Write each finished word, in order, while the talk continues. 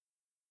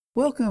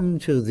Welcome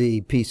to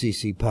the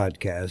PCC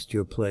Podcast,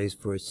 your place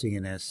for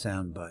CNS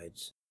sound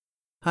bites.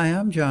 Hi,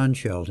 I'm John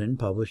Shelton,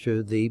 publisher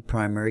of the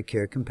Primary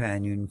Care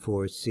Companion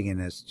for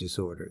CNS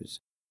Disorders.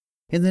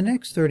 In the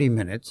next 30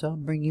 minutes, I'll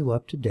bring you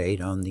up to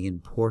date on the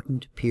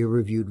important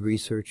peer-reviewed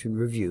research and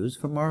reviews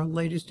from our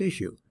latest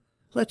issue.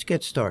 Let's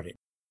get started.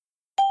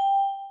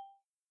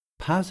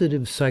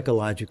 Positive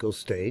psychological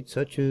states,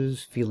 such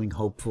as feeling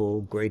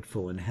hopeful,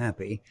 grateful, and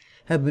happy,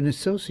 have been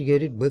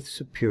associated with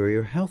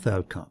superior health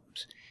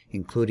outcomes,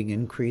 including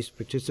increased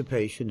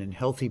participation in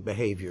healthy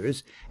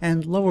behaviors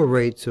and lower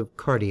rates of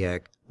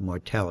cardiac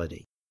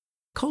mortality.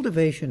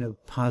 Cultivation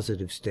of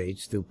positive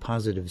states through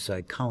positive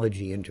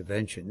psychology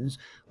interventions,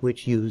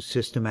 which use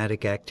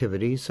systematic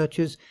activities such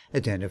as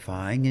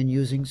identifying and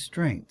using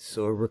strengths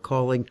or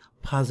recalling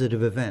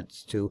positive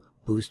events to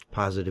boost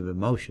positive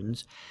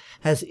emotions,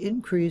 has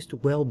increased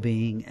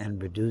well-being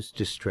and reduced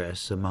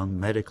distress among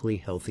medically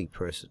healthy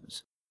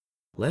persons.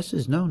 Less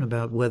is known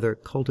about whether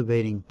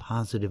cultivating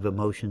positive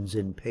emotions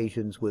in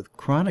patients with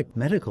chronic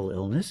medical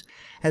illness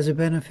has a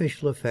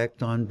beneficial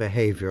effect on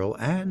behavioral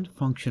and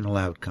functional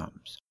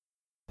outcomes.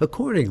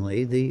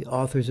 Accordingly, the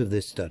authors of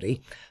this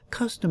study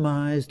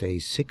customized a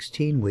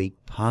 16-week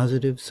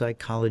positive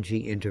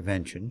psychology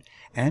intervention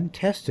and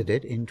tested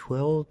it in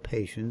 12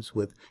 patients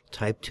with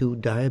type 2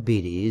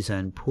 diabetes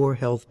and poor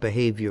health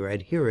behavior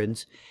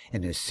adherence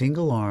in a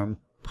single-arm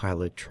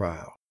pilot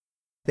trial.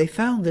 They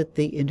found that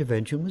the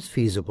intervention was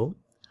feasible,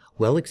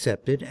 well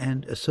accepted,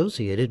 and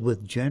associated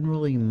with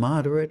generally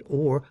moderate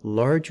or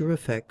larger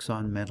effects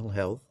on mental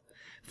health,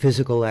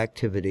 physical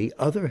activity,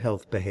 other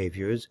health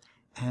behaviors,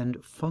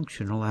 and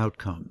functional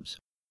outcomes.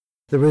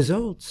 The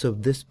results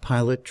of this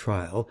pilot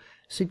trial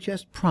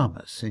suggest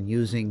promise in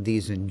using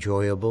these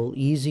enjoyable,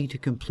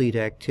 easy-to-complete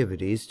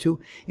activities to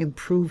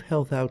improve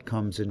health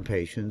outcomes in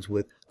patients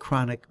with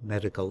chronic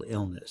medical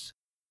illness.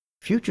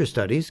 Future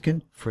studies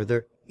can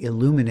further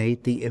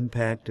illuminate the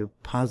impact of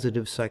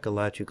positive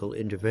psychological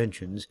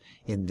interventions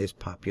in this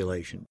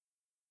population.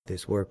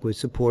 This work was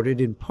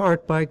supported in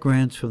part by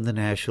grants from the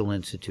National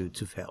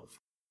Institutes of Health.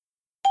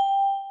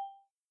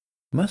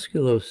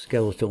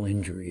 Musculoskeletal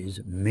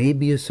injuries may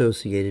be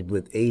associated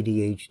with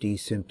ADHD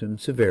symptom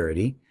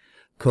severity,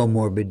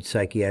 comorbid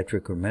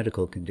psychiatric or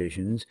medical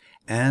conditions,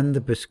 and the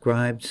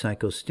prescribed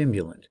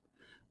psychostimulant,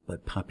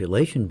 but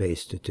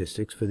population-based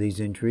statistics for these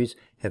injuries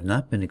have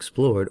not been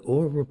explored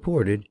or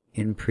reported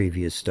in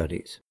previous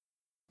studies.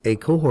 A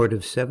cohort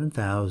of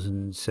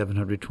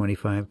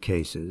 7,725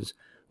 cases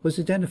was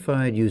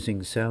identified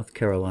using South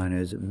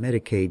Carolina's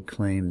Medicaid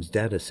claims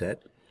dataset,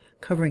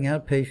 covering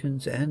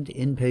outpatients and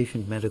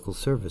inpatient medical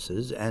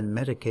services and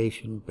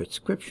medication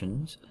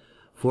prescriptions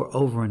for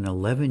over an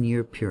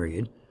 11-year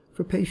period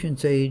for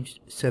patients aged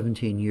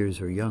 17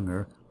 years or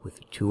younger with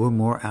 2 or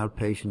more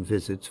outpatient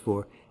visits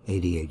for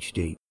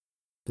ADHD.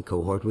 The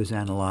cohort was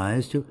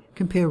analyzed to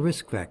compare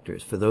risk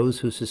factors for those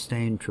who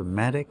sustained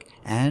traumatic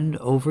and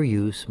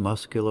overuse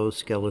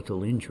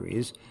musculoskeletal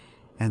injuries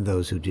and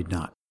those who did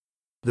not.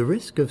 The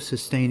risk of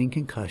sustaining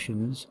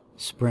concussions,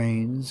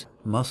 sprains,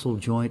 muscle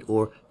joint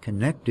or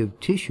connective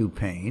tissue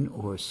pain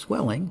or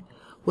swelling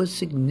was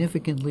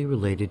significantly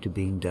related to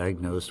being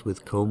diagnosed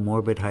with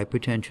comorbid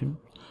hypertension,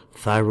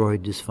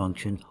 thyroid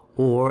dysfunction,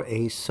 or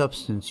a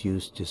substance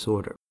use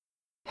disorder.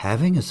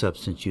 Having a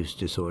substance use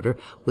disorder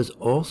was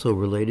also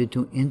related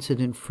to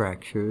incident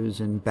fractures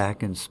and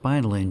back and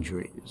spinal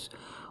injuries,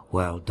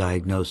 while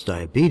diagnosed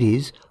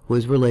diabetes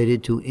was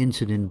related to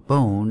incident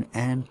bone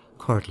and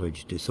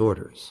cartilage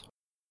disorders.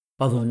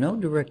 Although no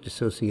direct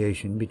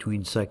association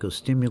between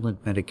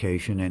psychostimulant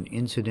medication and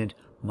incident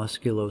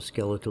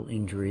musculoskeletal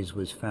injuries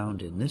was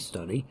found in this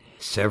study,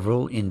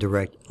 several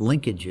indirect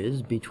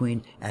linkages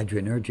between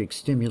adrenergic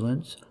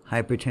stimulants,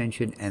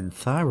 hypertension, and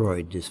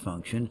thyroid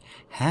dysfunction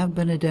have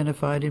been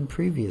identified in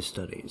previous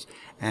studies,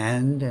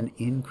 and an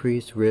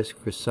increased risk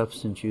for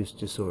substance use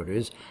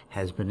disorders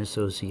has been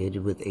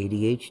associated with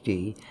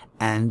ADHD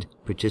and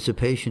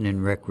participation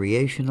in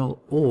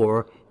recreational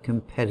or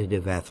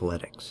competitive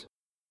athletics.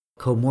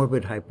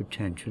 Comorbid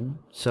hypertension,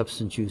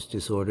 substance use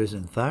disorders,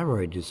 and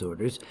thyroid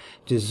disorders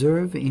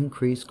deserve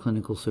increased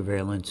clinical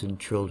surveillance in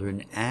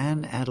children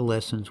and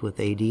adolescents with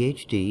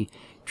ADHD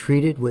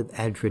treated with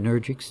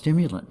adrenergic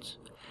stimulants,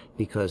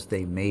 because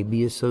they may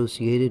be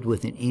associated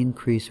with an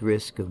increased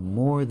risk of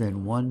more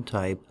than one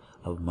type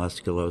of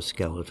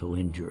musculoskeletal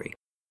injury.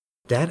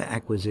 Data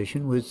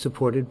acquisition was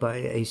supported by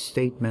a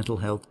state mental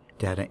health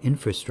data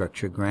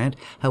infrastructure grant.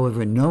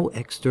 However, no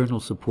external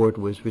support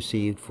was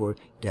received for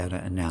data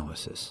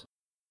analysis.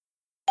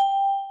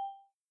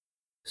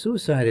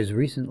 Suicide has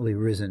recently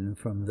risen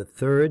from the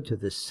third to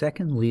the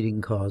second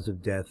leading cause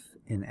of death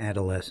in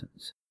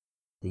adolescents.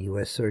 The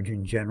U.S.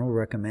 Surgeon General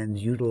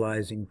recommends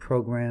utilizing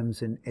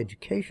programs in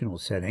educational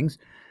settings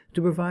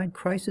to provide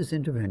crisis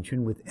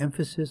intervention with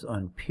emphasis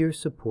on peer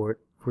support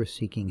for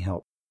seeking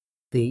help.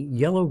 The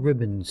Yellow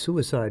Ribbon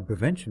Suicide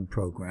Prevention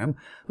Program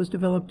was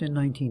developed in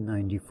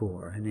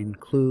 1994 and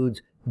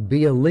includes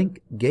Be a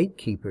Link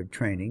Gatekeeper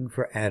training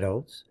for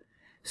adults,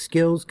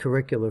 skills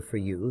curricula for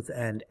youth,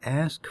 and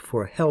Ask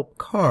for Help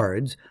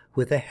cards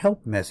with a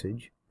help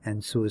message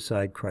and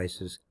suicide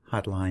crisis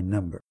hotline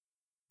number.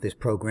 This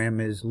program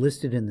is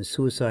listed in the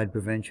Suicide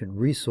Prevention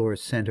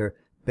Resource Center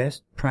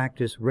Best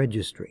Practice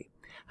Registry.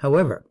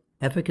 However,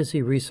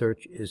 efficacy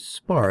research is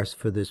sparse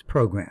for this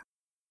program.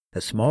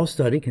 A small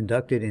study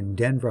conducted in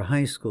Denver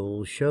High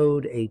School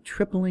showed a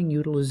tripling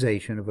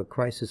utilization of a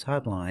crisis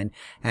hotline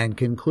and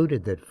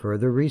concluded that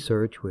further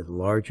research with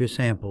larger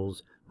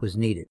samples was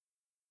needed.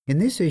 In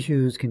this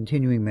issue's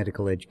continuing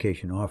medical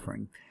education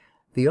offering,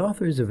 the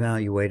authors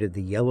evaluated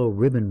the Yellow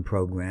Ribbon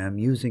program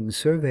using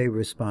survey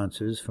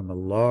responses from a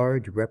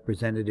large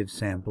representative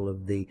sample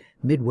of the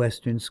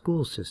Midwestern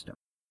school system.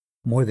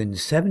 More than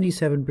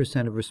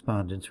 77% of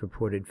respondents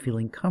reported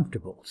feeling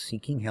comfortable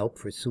seeking help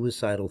for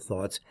suicidal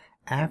thoughts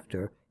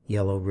after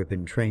Yellow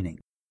Ribbon training.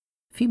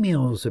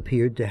 Females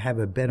appeared to have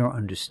a better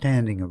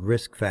understanding of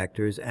risk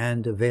factors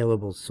and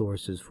available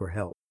sources for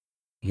help.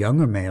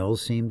 Younger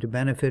males seemed to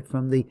benefit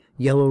from the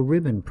Yellow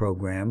Ribbon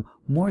program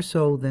more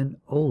so than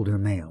older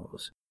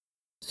males.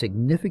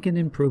 Significant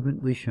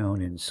improvement was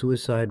shown in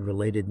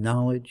suicide-related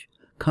knowledge,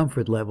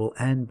 comfort level,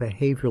 and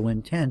behavioral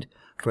intent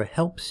for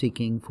help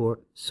seeking for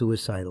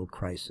suicidal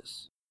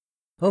crisis.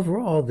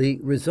 Overall, the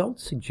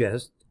results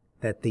suggest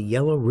that the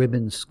Yellow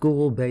Ribbon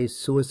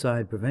school-based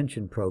suicide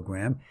prevention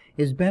program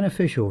is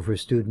beneficial for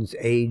students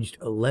aged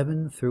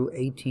 11 through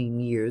 18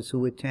 years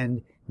who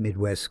attend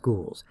Midwest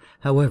schools.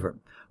 However,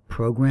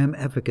 program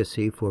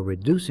efficacy for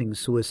reducing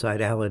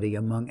suicidality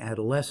among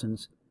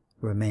adolescents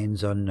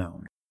remains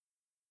unknown.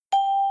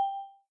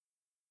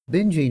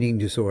 Binge eating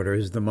disorder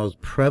is the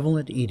most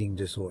prevalent eating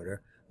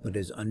disorder, but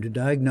is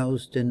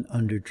underdiagnosed and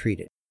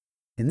undertreated.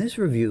 In this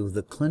review,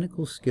 the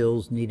clinical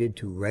skills needed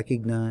to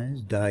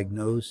recognize,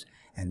 diagnose,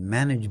 and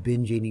manage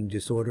binge eating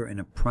disorder in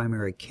a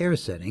primary care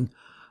setting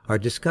are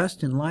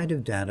discussed in light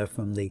of data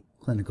from the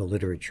clinical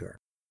literature.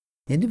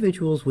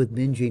 Individuals with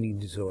binge eating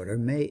disorder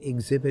may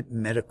exhibit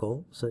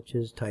medical, such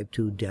as type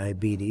 2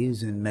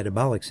 diabetes and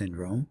metabolic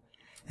syndrome,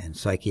 and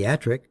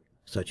psychiatric,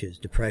 such as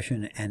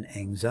depression and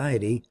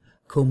anxiety,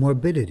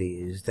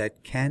 comorbidities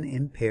that can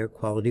impair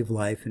quality of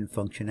life and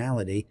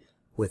functionality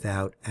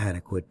without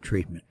adequate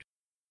treatment.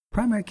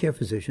 Primary care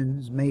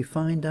physicians may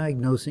find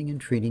diagnosing and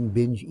treating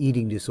binge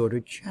eating disorder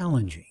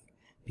challenging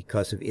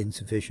because of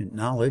insufficient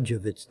knowledge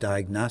of its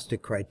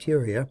diagnostic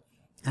criteria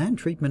and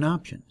treatment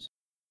options.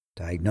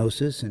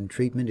 Diagnosis and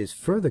treatment is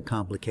further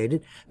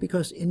complicated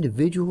because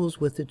individuals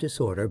with the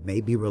disorder may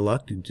be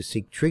reluctant to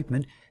seek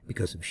treatment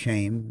because of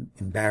shame,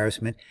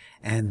 embarrassment,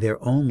 and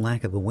their own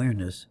lack of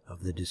awareness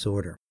of the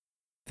disorder.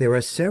 There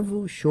are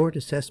several short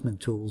assessment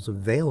tools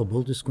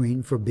available to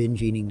screen for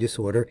binge eating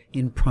disorder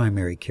in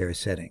primary care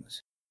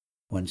settings.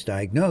 Once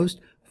diagnosed,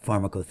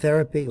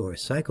 pharmacotherapy or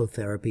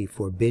psychotherapy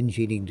for binge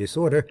eating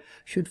disorder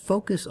should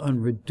focus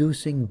on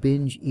reducing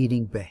binge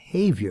eating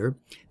behavior,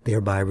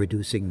 thereby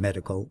reducing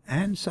medical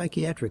and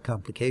psychiatric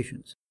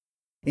complications.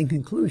 In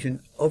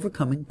conclusion,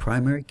 overcoming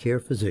primary care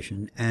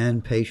physician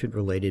and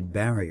patient-related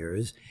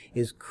barriers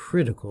is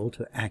critical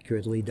to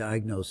accurately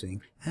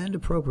diagnosing and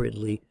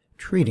appropriately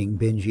treating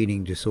binge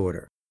eating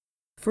disorder.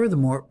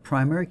 Furthermore,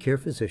 primary care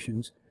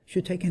physicians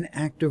should take an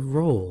active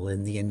role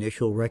in the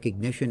initial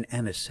recognition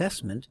and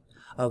assessment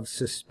of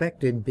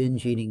suspected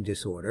binge eating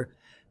disorder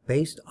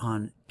based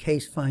on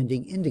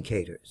case-finding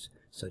indicators,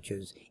 such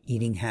as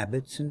eating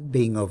habits and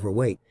being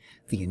overweight,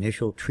 the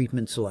initial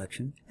treatment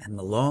selection, and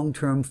the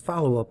long-term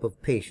follow-up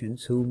of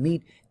patients who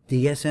meet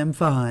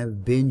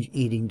DSM-5 binge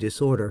eating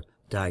disorder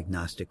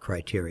diagnostic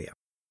criteria.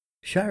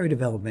 Shire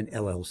Development,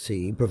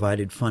 LLC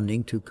provided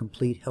funding to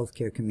Complete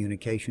Healthcare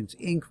Communications,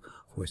 Inc.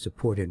 for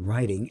support in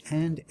writing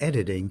and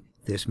editing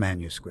this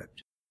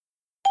manuscript.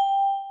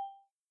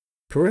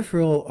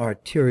 Peripheral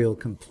arterial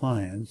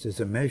compliance is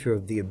a measure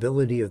of the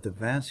ability of the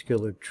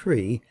vascular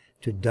tree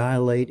to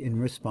dilate in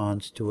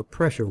response to a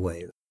pressure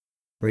wave.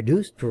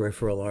 Reduced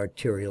peripheral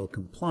arterial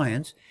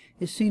compliance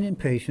is seen in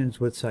patients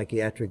with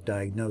psychiatric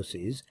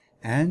diagnoses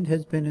and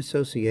has been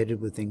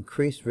associated with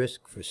increased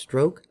risk for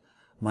stroke,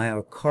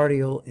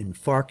 myocardial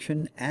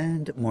infarction,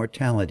 and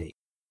mortality.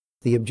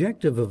 The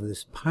objective of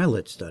this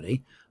pilot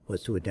study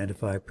was to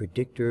identify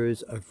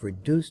predictors of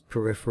reduced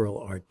peripheral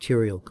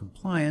arterial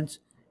compliance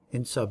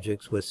in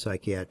subjects with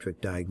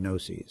psychiatric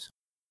diagnoses.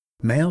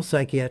 Male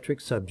psychiatric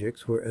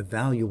subjects were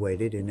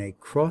evaluated in a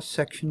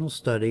cross-sectional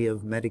study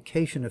of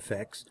medication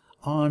effects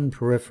on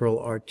peripheral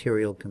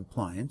arterial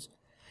compliance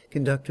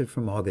conducted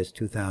from August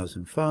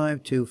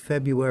 2005 to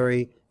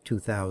February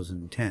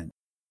 2010.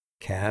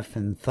 Calf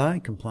and thigh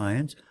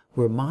compliance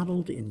were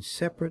modeled in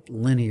separate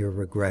linear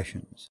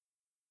regressions.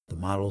 The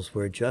models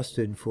were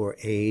adjusted for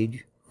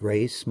age,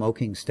 race,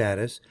 smoking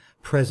status,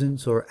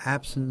 presence or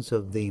absence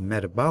of the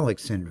metabolic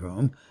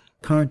syndrome,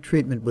 current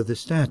treatment with a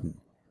statin,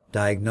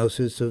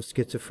 diagnosis of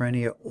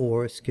schizophrenia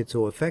or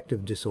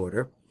schizoaffective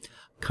disorder,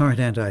 current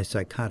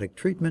antipsychotic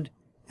treatment,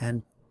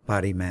 and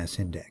body mass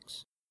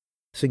index.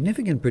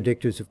 Significant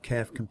predictors of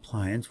calf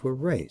compliance were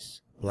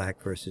race,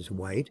 black versus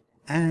white,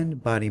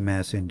 and body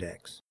mass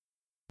index.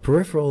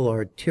 Peripheral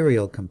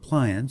arterial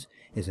compliance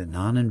is a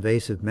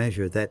non-invasive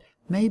measure that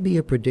may be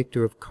a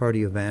predictor of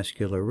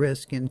cardiovascular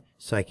risk in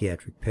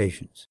psychiatric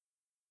patients.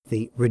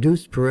 The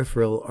reduced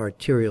peripheral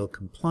arterial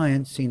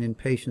compliance seen in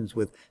patients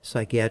with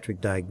psychiatric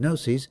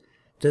diagnoses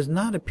does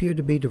not appear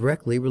to be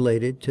directly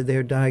related to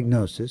their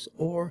diagnosis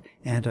or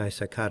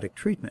antipsychotic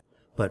treatment,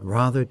 but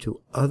rather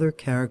to other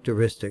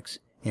characteristics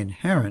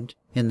inherent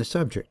in the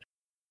subject.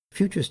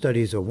 Future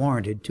studies are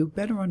warranted to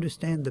better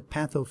understand the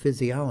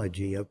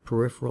pathophysiology of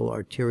peripheral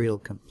arterial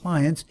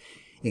compliance,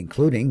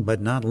 including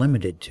but not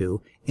limited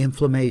to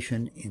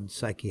inflammation in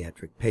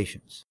psychiatric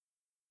patients.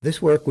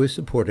 This work was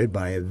supported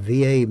by a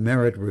VA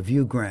Merit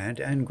Review Grant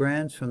and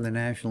grants from the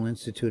National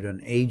Institute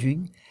on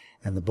Aging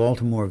and the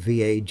Baltimore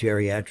VA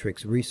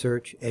Geriatrics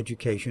Research,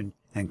 Education,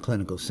 and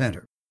Clinical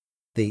Center.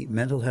 The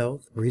Mental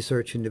Health,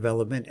 Research and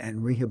Development,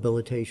 and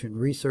Rehabilitation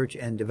Research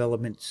and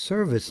Development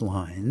service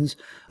lines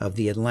of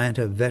the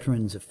Atlanta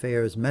Veterans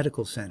Affairs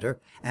Medical Center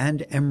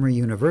and Emory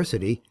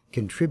University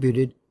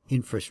contributed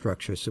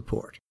infrastructure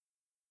support.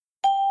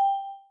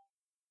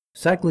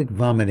 Cyclic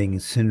vomiting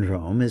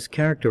syndrome is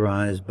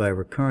characterized by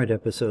recurrent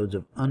episodes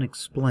of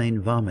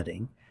unexplained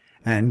vomiting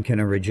and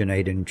can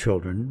originate in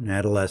children,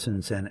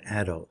 adolescents, and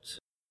adults.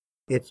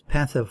 Its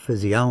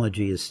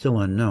pathophysiology is still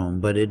unknown,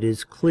 but it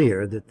is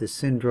clear that the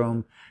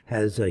syndrome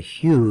has a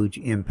huge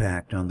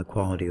impact on the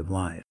quality of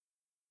life.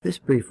 This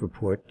brief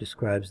report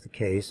describes the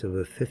case of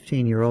a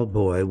 15-year-old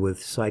boy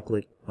with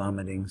cyclic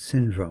vomiting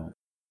syndrome.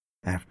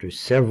 After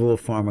several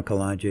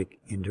pharmacologic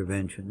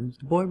interventions,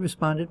 the boy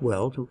responded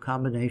well to a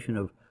combination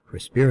of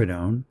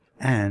risperidone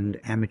and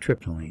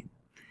amitriptyline.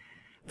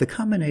 The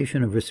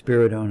combination of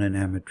risperidone and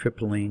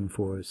amitriptyline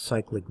for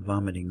cyclic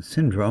vomiting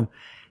syndrome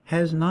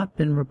has not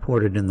been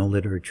reported in the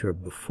literature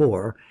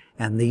before,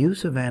 and the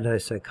use of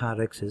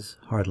antipsychotics is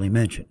hardly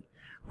mentioned,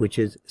 which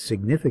is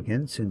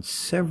significant since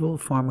several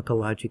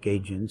pharmacologic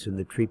agents in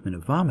the treatment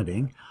of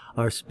vomiting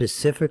are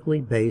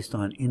specifically based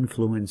on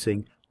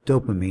influencing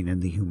dopamine in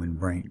the human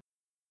brain.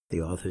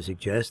 The author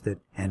suggests that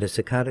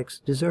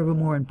antipsychotics deserve a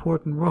more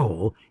important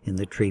role in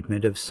the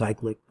treatment of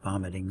cyclic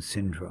vomiting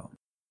syndrome.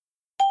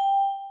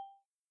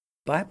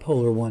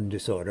 Bipolar I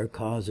disorder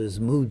causes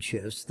mood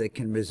shifts that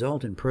can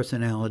result in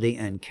personality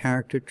and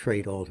character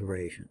trait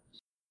alterations.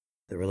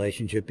 The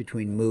relationship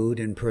between mood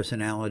and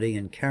personality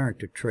and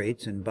character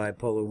traits in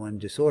bipolar I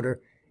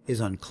disorder is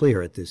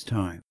unclear at this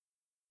time.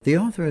 The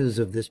authors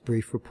of this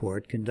brief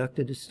report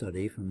conducted a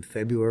study from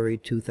February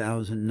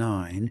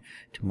 2009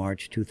 to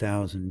March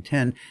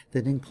 2010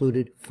 that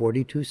included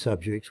 42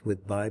 subjects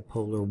with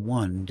bipolar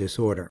I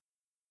disorder.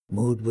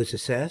 Mood was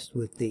assessed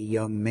with the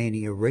Young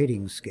Mania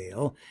Rating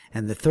Scale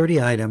and the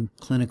 30-item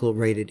clinical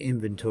rated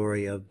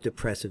inventory of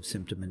depressive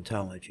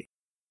symptomatology.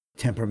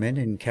 Temperament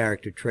and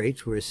character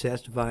traits were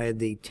assessed via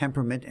the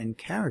Temperament and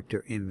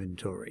Character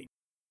Inventory.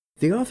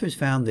 The authors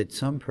found that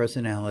some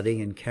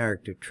personality and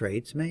character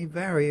traits may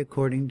vary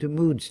according to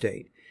mood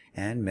state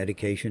and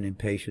medication in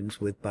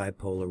patients with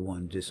bipolar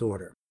I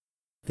disorder.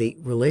 The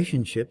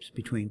relationships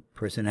between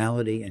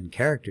personality and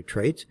character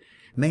traits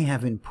may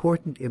have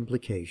important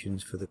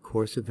implications for the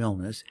course of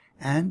illness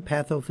and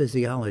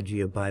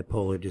pathophysiology of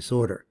bipolar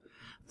disorder.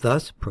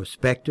 Thus,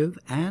 prospective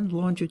and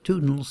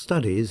longitudinal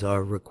studies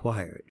are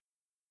required.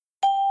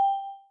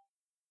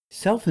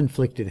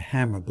 Self-inflicted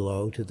hammer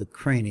blow to the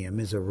cranium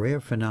is a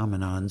rare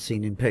phenomenon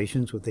seen in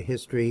patients with a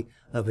history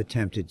of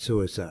attempted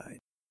suicide.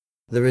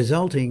 The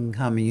resulting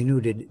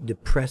comminuted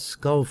depressed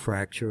skull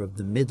fracture of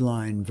the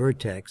midline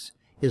vertex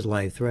is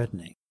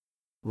life-threatening.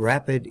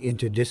 Rapid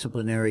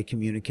interdisciplinary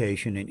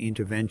communication and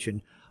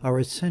intervention are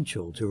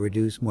essential to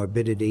reduce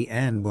morbidity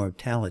and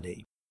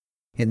mortality.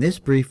 In this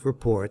brief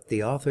report,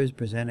 the authors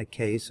present a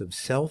case of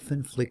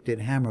self-inflicted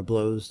hammer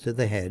blows to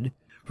the head,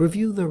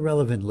 review the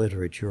relevant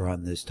literature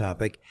on this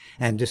topic,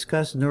 and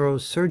discuss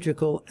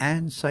neurosurgical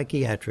and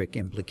psychiatric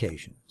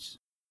implications.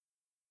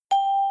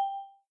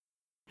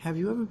 Have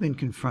you ever been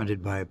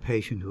confronted by a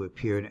patient who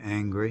appeared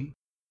angry?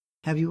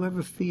 Have you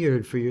ever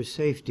feared for your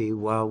safety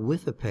while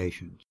with a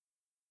patient?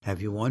 Have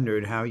you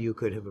wondered how you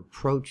could have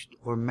approached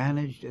or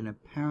managed an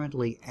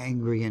apparently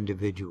angry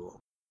individual?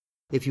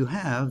 If you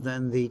have,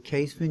 then the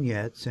case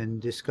vignettes and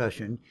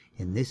discussion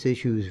in this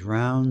issue's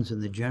rounds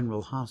in the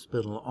General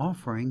Hospital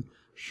offering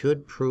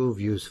should prove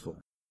useful.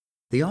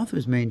 The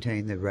authors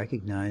maintain that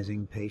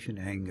recognizing patient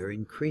anger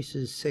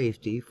increases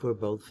safety for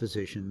both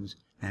physicians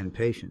and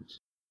patients.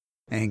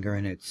 Anger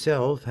in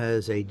itself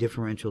has a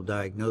differential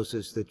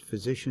diagnosis that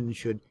physicians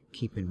should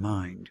keep in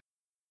mind.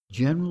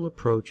 General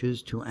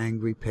approaches to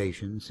angry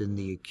patients in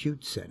the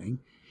acute setting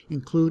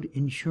include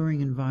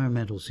ensuring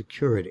environmental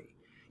security,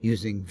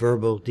 using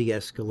verbal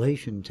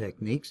de-escalation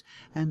techniques,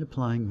 and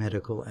applying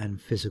medical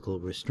and physical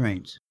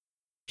restraints.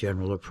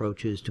 General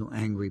approaches to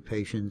angry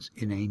patients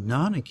in a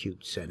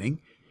non-acute setting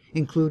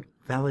include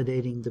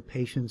validating the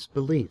patient's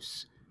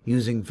beliefs,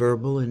 using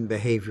verbal and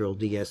behavioral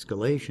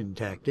de-escalation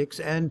tactics,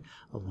 and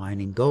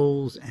aligning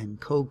goals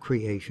and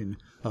co-creation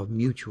of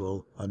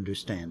mutual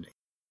understanding.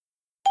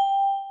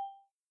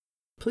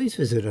 Please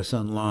visit us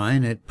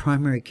online at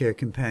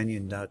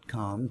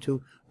primarycarecompanion.com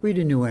to Read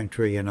a new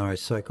entry in our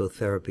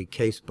psychotherapy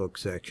casebook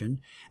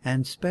section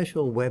and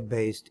special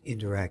web-based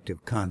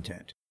interactive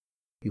content.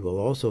 You will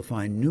also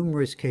find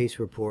numerous case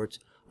reports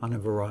on a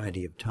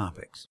variety of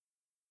topics.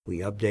 We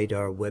update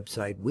our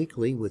website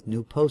weekly with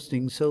new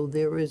postings, so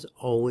there is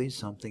always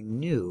something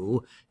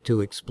new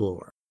to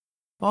explore.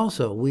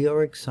 Also, we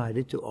are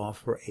excited to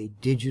offer a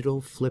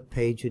digital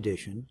flip-page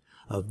edition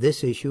of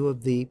this issue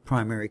of the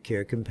Primary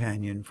Care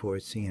Companion for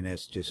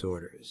CNS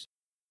Disorders.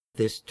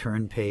 This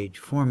turn-page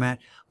format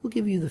will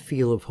give you the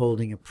feel of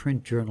holding a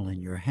print journal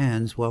in your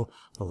hands while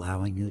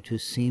allowing you to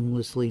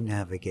seamlessly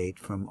navigate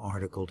from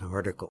article to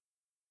article.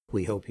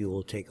 We hope you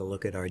will take a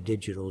look at our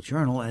digital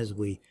journal, as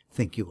we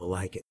think you will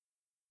like it.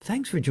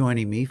 Thanks for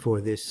joining me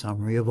for this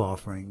summary of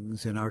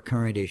offerings in our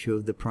current issue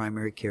of the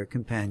Primary Care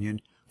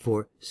Companion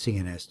for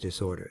CNS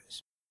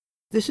Disorders.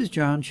 This is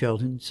John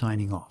Sheldon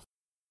signing off.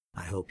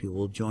 I hope you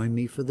will join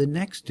me for the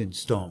next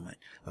installment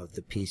of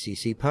the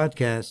PCC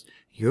podcast,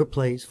 your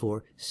place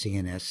for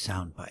CNS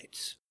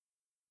Soundbites.